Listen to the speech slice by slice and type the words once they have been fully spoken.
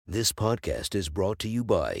This podcast is brought to you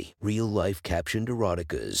by Real Life Captioned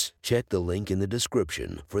Eroticas. Check the link in the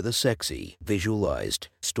description for the sexy, visualized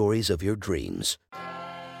stories of your dreams.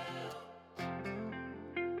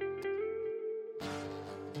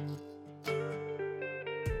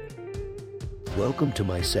 Welcome to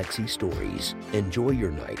my sexy stories. Enjoy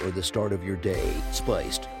your night or the start of your day,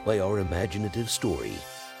 spiced by our imaginative story.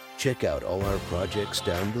 Check out all our projects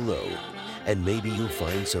down below, and maybe you'll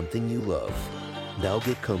find something you love. Now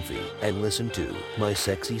get comfy and listen to my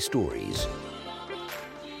sexy stories.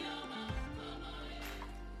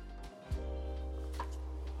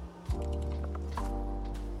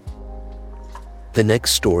 The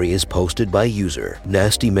next story is posted by user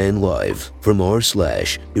NastyManLive from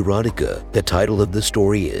r/erotica. The title of the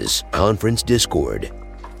story is Conference Discord.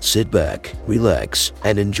 Sit back, relax,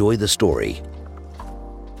 and enjoy the story.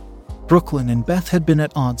 Brooklyn and Beth had been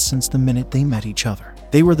at odds since the minute they met each other.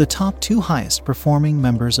 They were the top two highest performing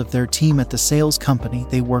members of their team at the sales company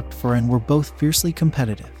they worked for and were both fiercely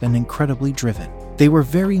competitive and incredibly driven. They were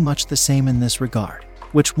very much the same in this regard,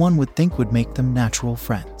 which one would think would make them natural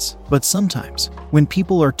friends. But sometimes, when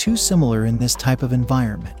people are too similar in this type of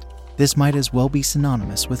environment, this might as well be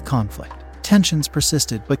synonymous with conflict. Tensions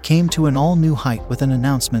persisted but came to an all-new height with an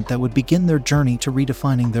announcement that would begin their journey to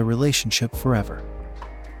redefining their relationship forever.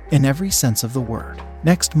 In every sense of the word.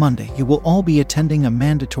 Next Monday, you will all be attending a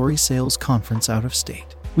mandatory sales conference out of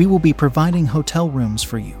state. We will be providing hotel rooms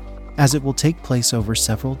for you, as it will take place over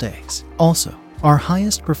several days. Also, our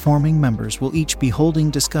highest performing members will each be holding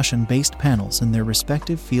discussion-based panels in their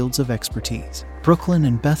respective fields of expertise. Brooklyn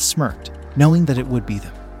and Beth smirked, knowing that it would be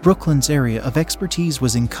them. Brooklyn's area of expertise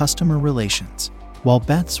was in customer relations, while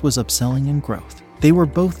Beth's was upselling and growth. They were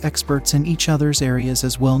both experts in each other's areas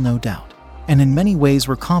as well, no doubt, and in many ways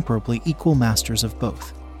were comparably equal masters of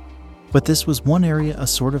both. But this was one area a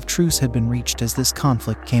sort of truce had been reached as this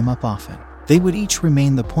conflict came up often. They would each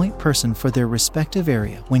remain the point person for their respective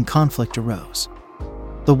area when conflict arose.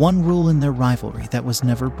 The one rule in their rivalry that was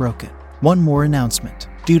never broken. One more announcement.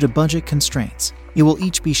 Due to budget constraints, you will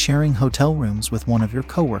each be sharing hotel rooms with one of your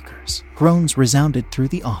coworkers. Groans resounded through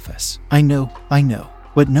the office. I know,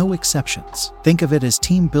 but no exceptions. Think of it as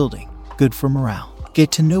team building, good for morale. Get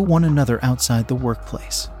to know one another outside the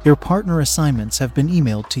workplace. Your partner assignments have been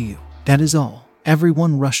emailed to you. That is all.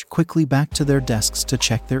 Everyone rushed quickly back to their desks to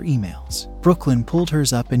check their emails. Brooklyn pulled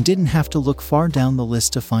hers up and didn't have to look far down the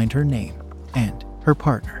list to find her name. And her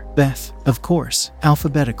partner, Beth, of course,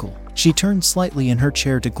 alphabetical. She turned slightly in her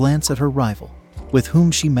chair to glance at her rival, with whom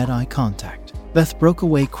she met eye contact. Beth broke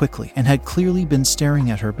away quickly and had clearly been staring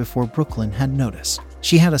at her before Brooklyn had noticed.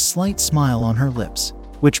 She had a slight smile on her lips,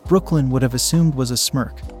 which Brooklyn would have assumed was a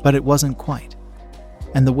smirk, but it wasn't quite.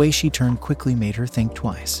 And the way she turned quickly made her think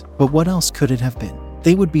twice. But what else could it have been?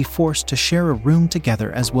 They would be forced to share a room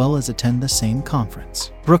together as well as attend the same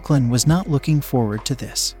conference. Brooklyn was not looking forward to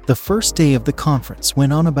this. The first day of the conference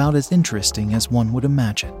went on about as interesting as one would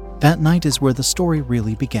imagine. That night is where the story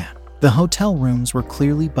really began. The hotel rooms were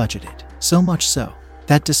clearly budgeted, so much so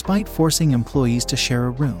that despite forcing employees to share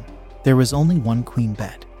a room, there was only one queen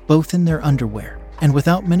bed, both in their underwear, and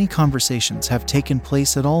without many conversations have taken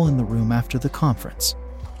place at all in the room after the conference.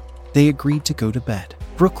 They agreed to go to bed.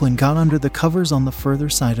 Brooklyn got under the covers on the further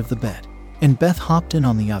side of the bed, and Beth hopped in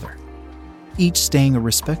on the other, each staying a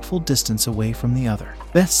respectful distance away from the other.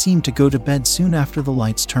 Beth seemed to go to bed soon after the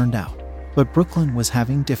lights turned out, but Brooklyn was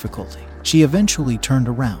having difficulty. She eventually turned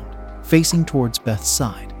around, facing towards Beth's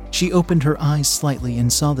side. She opened her eyes slightly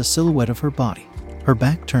and saw the silhouette of her body, her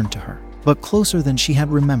back turned to her, but closer than she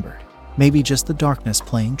had remembered. Maybe just the darkness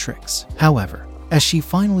playing tricks. However, as she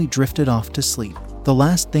finally drifted off to sleep, the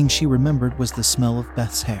last thing she remembered was the smell of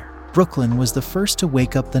Beth's hair. Brooklyn was the first to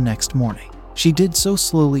wake up the next morning. She did so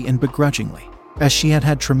slowly and begrudgingly, as she had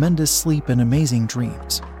had tremendous sleep and amazing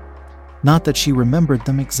dreams. Not that she remembered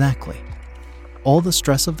them exactly. All the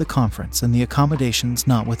stress of the conference and the accommodations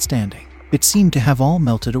notwithstanding, it seemed to have all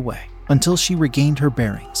melted away, until she regained her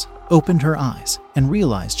bearings, opened her eyes, and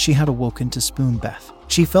realized she had awoken to spoon Beth.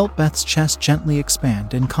 She felt Beth's chest gently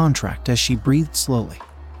expand and contract as she breathed slowly,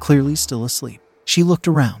 clearly still asleep. She looked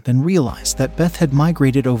around and realized that Beth had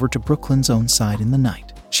migrated over to Brooklyn's own side in the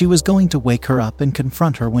night. She was going to wake her up and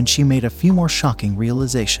confront her when she made a few more shocking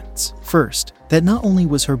realizations. First, that not only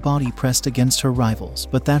was her body pressed against her rival's,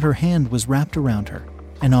 but that her hand was wrapped around her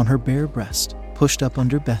and on her bare breast, pushed up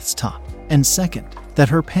under Beth's top. And second, that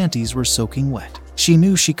her panties were soaking wet. She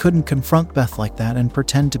knew she couldn't confront Beth like that and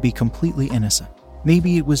pretend to be completely innocent.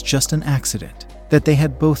 Maybe it was just an accident, that they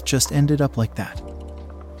had both just ended up like that.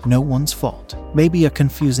 No one's fault. Maybe a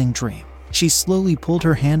confusing dream. She slowly pulled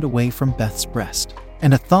her hand away from Beth's breast,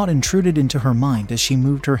 and a thought intruded into her mind as she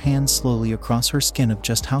moved her hand slowly across her skin of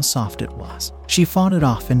just how soft it was. She fought it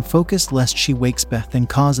off and focused lest she wakes Beth and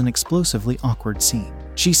cause an explosively awkward scene.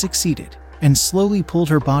 She succeeded, and slowly pulled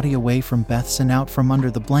her body away from Beth's and out from under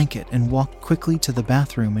the blanket and walked quickly to the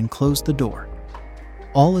bathroom and closed the door.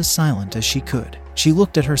 All as silent as she could. She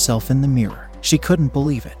looked at herself in the mirror. She couldn't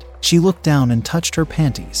believe it. She looked down and touched her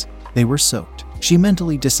panties. They were soaked. She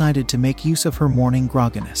mentally decided to make use of her morning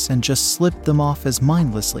grogginess and just slipped them off as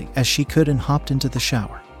mindlessly as she could and hopped into the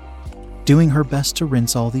shower, doing her best to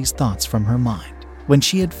rinse all these thoughts from her mind. When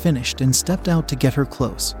she had finished and stepped out to get her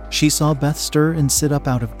clothes, she saw Beth stir and sit up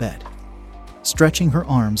out of bed, stretching her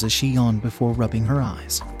arms as she yawned before rubbing her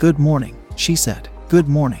eyes. "Good morning," she said. "Good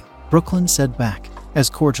morning," Brooklyn said back, as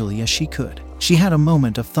cordially as she could. She had a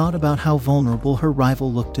moment of thought about how vulnerable her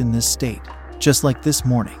rival looked in this state, just like this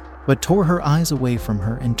morning, but tore her eyes away from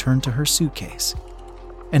her and turned to her suitcase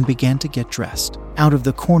and began to get dressed. Out of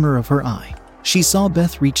the corner of her eye, she saw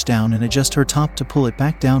Beth reach down and adjust her top to pull it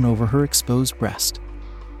back down over her exposed breast,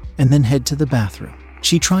 and then head to the bathroom.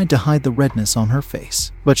 She tried to hide the redness on her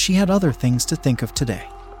face, but she had other things to think of today,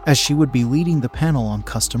 as she would be leading the panel on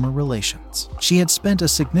customer relations. She had spent a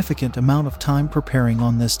significant amount of time preparing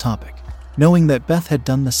on this topic, knowing that Beth had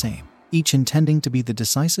done the same, each intending to be the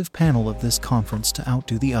decisive panel of this conference to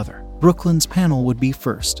outdo the other. Brooklyn's panel would be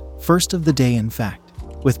first of the day in fact,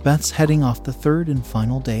 with Beth's heading off the third and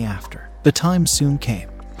final day after. The time soon came.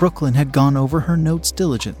 Brooklyn had gone over her notes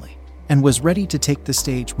diligently and was ready to take the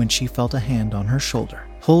stage when she felt a hand on her shoulder.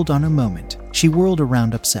 "Hold on a moment." She whirled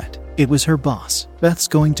around upset. It was her boss. "Beth's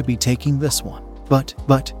going to be taking this one.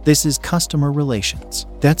 But, this is customer relations.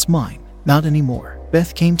 That's mine. Not anymore."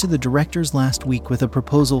 Beth came to the directors last week with a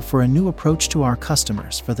proposal for a new approach to our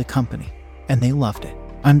customers for the company, and they loved it.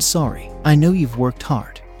 "I'm sorry. I know you've worked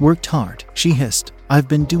hard." "Worked hard," she hissed. "I've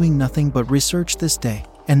been doing nothing but research this day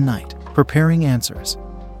and night, preparing answers,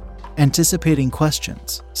 anticipating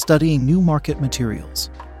questions, studying new market materials.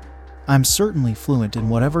 I'm certainly fluent in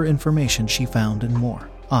whatever information she found and more."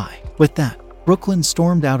 With that, Brooklyn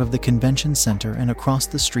stormed out of the convention center and across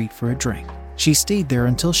the street for a drink. She stayed there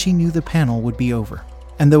until she knew the panel would be over,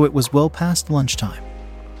 and though it was well past lunchtime,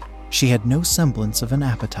 she had no semblance of an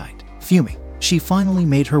appetite. Fuming, she finally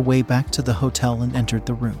made her way back to the hotel and entered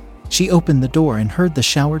the room. She opened the door and heard the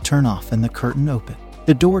shower turn off and the curtain open.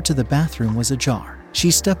 The door to the bathroom was ajar.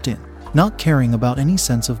 She stepped in, not caring about any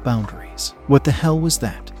sense of boundaries. What the hell was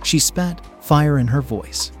that? She spat, fire in her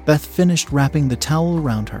voice. Beth finished wrapping the towel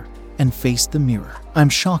around her and faced the mirror. "I'm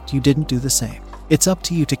shocked you didn't do the same. It's up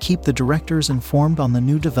to you to keep the directors informed on the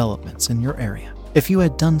new developments in your area. If you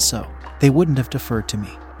had done so, they wouldn't have deferred to me.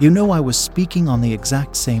 You know I was speaking on the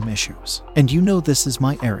exact same issues. And you know this is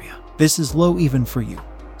my area. This is low even for you,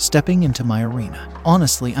 stepping into my arena.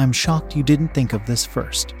 Honestly, I'm shocked you didn't think of this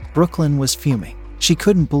first." Brooklyn was fuming. She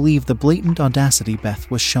couldn't believe the blatant audacity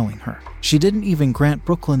Beth was showing her. She didn't even grant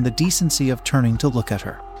Brooklyn the decency of turning to look at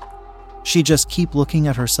her. She'd just keep looking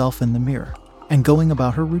at herself in the mirror and going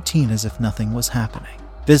about her routine as if nothing was happening.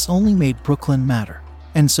 This only made Brooklyn madder,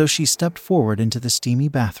 and so she stepped forward into the steamy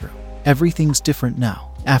bathroom. Everything's different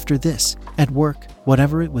now. After this, at work,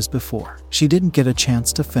 whatever it was before. She didn't get a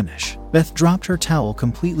chance to finish. Beth dropped her towel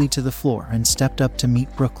completely to the floor and stepped up to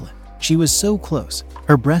meet Brooklyn. She was so close,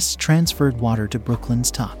 her breasts transferred water to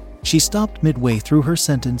Brooklyn's top. She stopped midway through her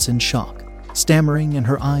sentence in shock, stammering and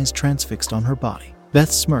her eyes transfixed on her body.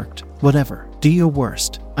 Beth smirked. "Whatever. Do your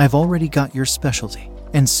worst. I've already got your specialty,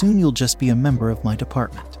 and soon you'll just be a member of my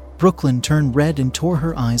department." Brooklyn turned red and tore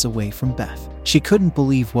her eyes away from Beth. She couldn't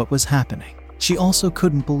believe what was happening. She also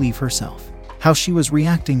couldn't believe herself, how she was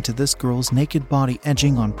reacting to this girl's naked body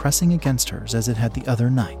edging on pressing against hers as it had the other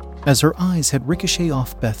night. As her eyes had ricocheted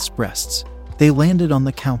off Beth's breasts, they landed on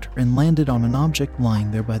the counter and landed on an object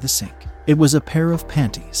lying there by the sink. It was a pair of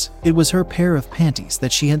panties. It was her pair of panties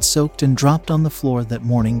that she had soaked and dropped on the floor that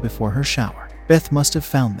morning before her shower. Beth must have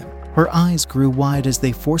found them. Her eyes grew wide as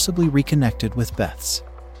they forcibly reconnected with Beth's,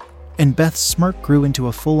 and Beth's smirk grew into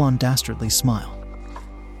a full-on dastardly smile.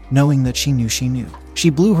 Knowing that she knew, she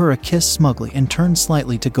blew her a kiss smugly and turned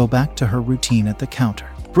slightly to go back to her routine at the counter.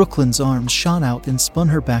 Brooklyn's arms shot out and spun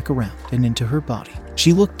her back around and into her body.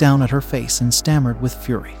 She looked down at her face and stammered with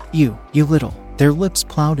fury. You little." Their lips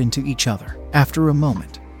plowed into each other. After a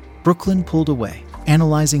moment, Brooklyn pulled away,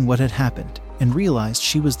 analyzing what had happened, and realized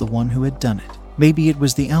she was the one who had done it. Maybe it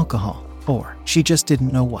was the alcohol, or she just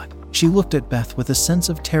didn't know what. She looked at Beth with a sense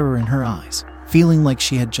of terror in her eyes, feeling like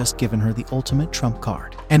she had just given her the ultimate trump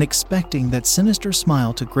card, and expecting that sinister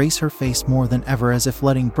smile to grace her face more than ever, as if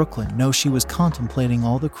letting Brooklyn know she was contemplating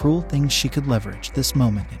all the cruel things she could leverage this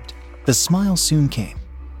moment into. The smile soon came,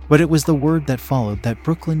 But it was the word that followed that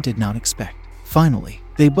Brooklyn did not expect. Finally,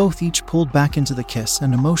 they both each pulled back into the kiss,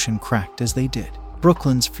 and emotion cracked as they did.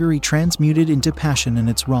 Brooklyn's fury transmuted into passion in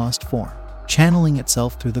its rawest form, channeling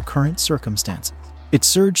itself through the current circumstances. It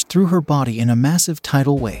surged through her body in a massive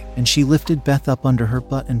tidal wave, and she lifted Beth up under her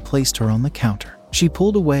butt and placed her on the counter. She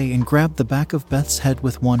pulled away and grabbed the back of Beth's head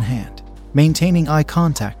with one hand, maintaining eye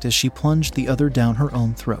contact as she plunged the other down her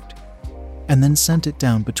own throat, and then sent it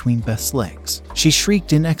down between Beth's legs. She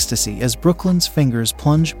shrieked in ecstasy as Brooklyn's fingers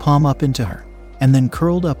plunged palm up into her, and then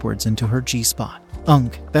curled upwards into her G-spot.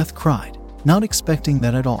 "Ugh," Beth cried, not expecting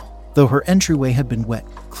that at all, though her entryway had been wet,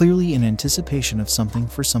 clearly in anticipation of something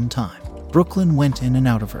for some time. Brooklyn went in and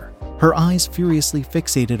out of her eyes furiously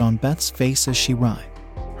fixated on Beth's face as she writhed,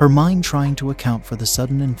 her mind trying to account for the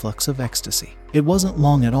sudden influx of ecstasy. It wasn't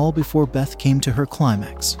long at all before Beth came to her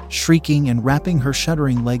climax, shrieking and wrapping her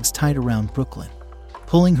shuddering legs tight around Brooklyn,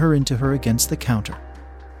 pulling her into her against the counter,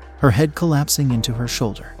 her head collapsing into her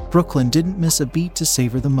shoulder. Brooklyn didn't miss a beat to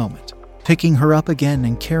savor the moment, picking her up again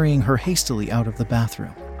and carrying her hastily out of the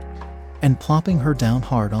bathroom, and plopping her down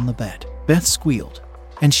hard on the bed. Beth squealed,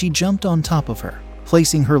 and she jumped on top of her,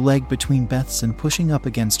 placing her leg between Beth's and pushing up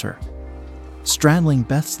against her, straddling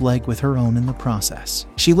Beth's leg with her own in the process.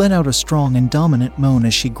 She let out a strong and dominant moan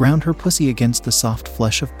as she ground her pussy against the soft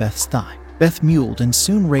flesh of Beth's thigh. Beth mewed and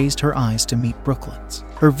soon raised her eyes to meet Brooklyn's,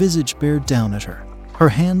 her visage bared down at her, her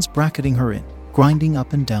hands bracketing her in, grinding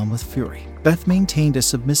up and down with fury. Beth maintained a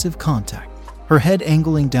submissive contact, her head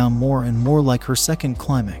angling down more and more like her second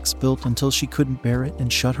climax built until she couldn't bear it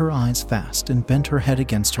and shut her eyes fast and bent her head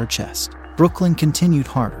against her chest. Brooklyn continued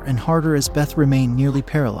harder and harder as Beth remained nearly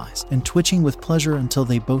paralyzed and twitching with pleasure until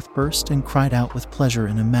they both burst and cried out with pleasure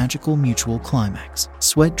in a magical mutual climax.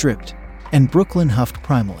 Sweat dripped, and Brooklyn huffed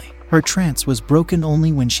primally. Her trance was broken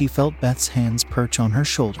only when she felt Beth's hands perch on her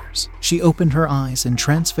shoulders. She opened her eyes and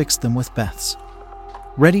transfixed them with Beth's,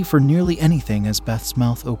 ready for nearly anything as Beth's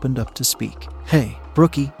mouth opened up to speak. "Hey,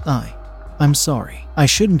 Brookie, I'm sorry. I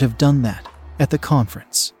shouldn't have done that at the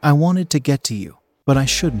conference. I wanted to get to you, but I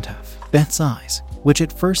shouldn't have." Beth's eyes, which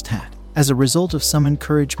at first had, as a result of some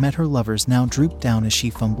encourage met her lover's, now drooped down as she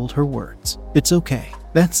fumbled her words. "It's okay."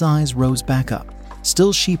 Beth's eyes rose back up,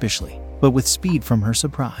 still sheepishly, but with speed from her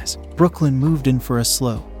surprise. Brooklyn moved in for a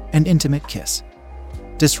slow and intimate kiss,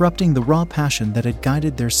 disrupting the raw passion that had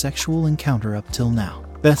guided their sexual encounter up till now.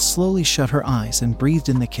 Beth slowly shut her eyes and breathed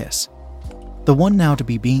in the kiss, the one now to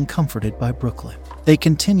be being comforted by Brooklyn. They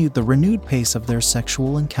continued the renewed pace of their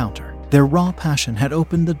sexual encounter. Their raw passion had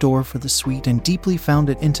opened the door for the sweet and deeply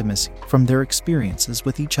founded intimacy from their experiences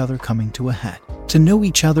with each other coming to a head. To know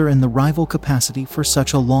each other in the rival capacity for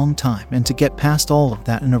such a long time and to get past all of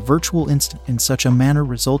that in a virtual instant in such a manner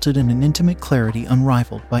resulted in an intimate clarity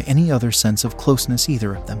unrivaled by any other sense of closeness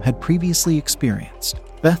either of them had previously experienced.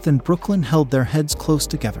 Beth and Brooklyn held their heads close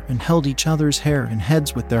together and held each other's hair and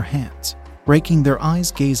heads with their hands, breaking their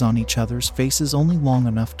eyes' gaze on each other's faces only long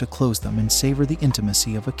enough to close them and savor the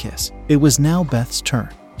intimacy of a kiss. It was now Beth's turn.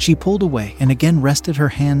 She pulled away and again rested her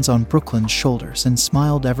hands on Brooklyn's shoulders and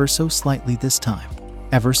smiled ever so slightly this time,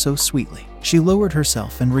 ever so sweetly. She lowered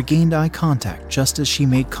herself and regained eye contact just as she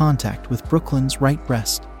made contact with Brooklyn's right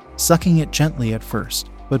breast, sucking it gently at first,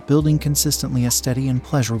 but building consistently a steady and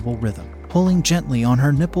pleasurable rhythm, pulling gently on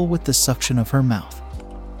her nipple with the suction of her mouth,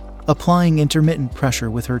 applying intermittent pressure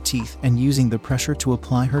with her teeth and using the pressure to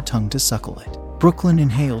apply her tongue to suckle it. Brooklyn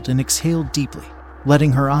inhaled and exhaled deeply,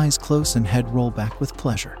 letting her eyes close and head roll back with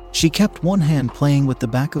pleasure. She kept one hand playing with the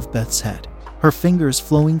back of Beth's head, her fingers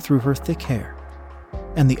flowing through her thick hair,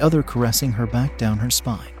 and the other caressing her back down her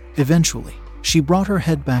spine. Eventually, she brought her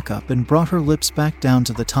head back up and brought her lips back down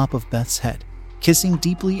to the top of Beth's head, kissing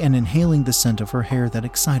deeply and inhaling the scent of her hair that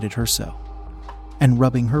excited her so, and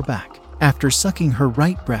rubbing her back. After sucking her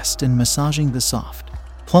right breast and massaging the soft,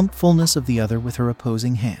 plump fullness of the other with her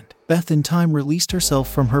opposing hand, Beth in time released herself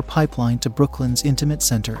from her pipeline to Brooklyn's intimate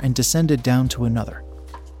center and descended down to another,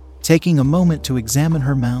 taking a moment to examine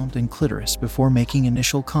her mound and clitoris before making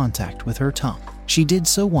initial contact with her tongue. She did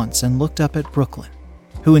so once and looked up at Brooklyn,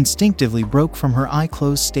 who instinctively broke from her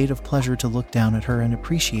eye-closed state of pleasure to look down at her and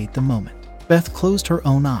appreciate the moment. Beth closed her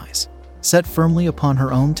own eyes, set firmly upon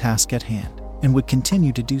her own task at hand, and would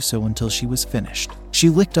continue to do so until she was finished. She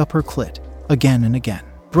licked up her clit, again and again.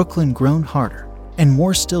 Brooklyn groaned harder, and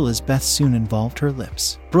more still as Beth soon involved her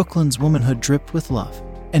lips. Brooklyn's womanhood dripped with love,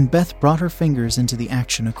 and Beth brought her fingers into the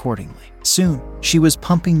action accordingly. Soon, she was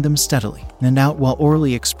pumping them steadily and out while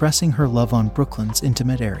orally expressing her love on Brooklyn's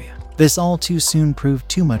intimate area. This all too soon proved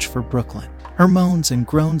too much for Brooklyn. Her moans and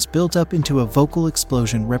groans built up into a vocal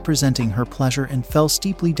explosion representing her pleasure and fell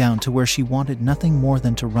steeply down to where she wanted nothing more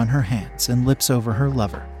than to run her hands and lips over her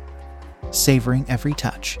lover, savoring every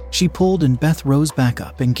touch. She pulled and Beth rose back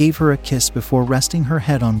up and gave her a kiss before resting her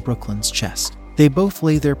head on Brooklyn's chest. They both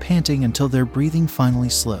lay there panting until their breathing finally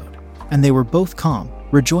slowed, and they were both calm,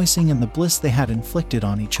 rejoicing in the bliss they had inflicted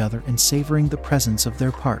on each other and savoring the presence of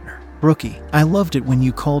their partner. Brookie, I loved it when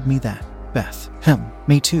you called me that. Beth,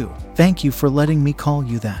 me too. Thank you for letting me call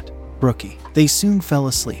you that. Brookie. They soon fell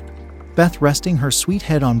asleep, Beth resting her sweet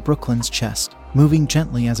head on Brooklyn's chest, moving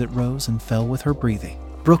gently as it rose and fell with her breathing.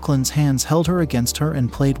 Brooklyn's hands held her against her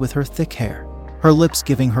and played with her thick hair, her lips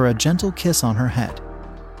giving her a gentle kiss on her head,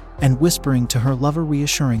 and whispering to her lover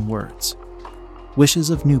reassuring words, wishes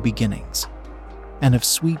of new beginnings, and of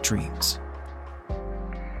sweet dreams.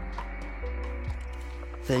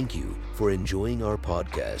 Thank you for enjoying our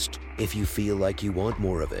podcast. If you feel like you want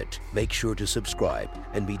more of it, make sure to subscribe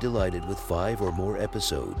and be delighted with 5 or more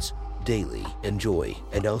episodes daily. Enjoy,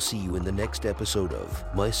 and I'll see you in the next episode of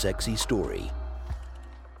My Sexy Story.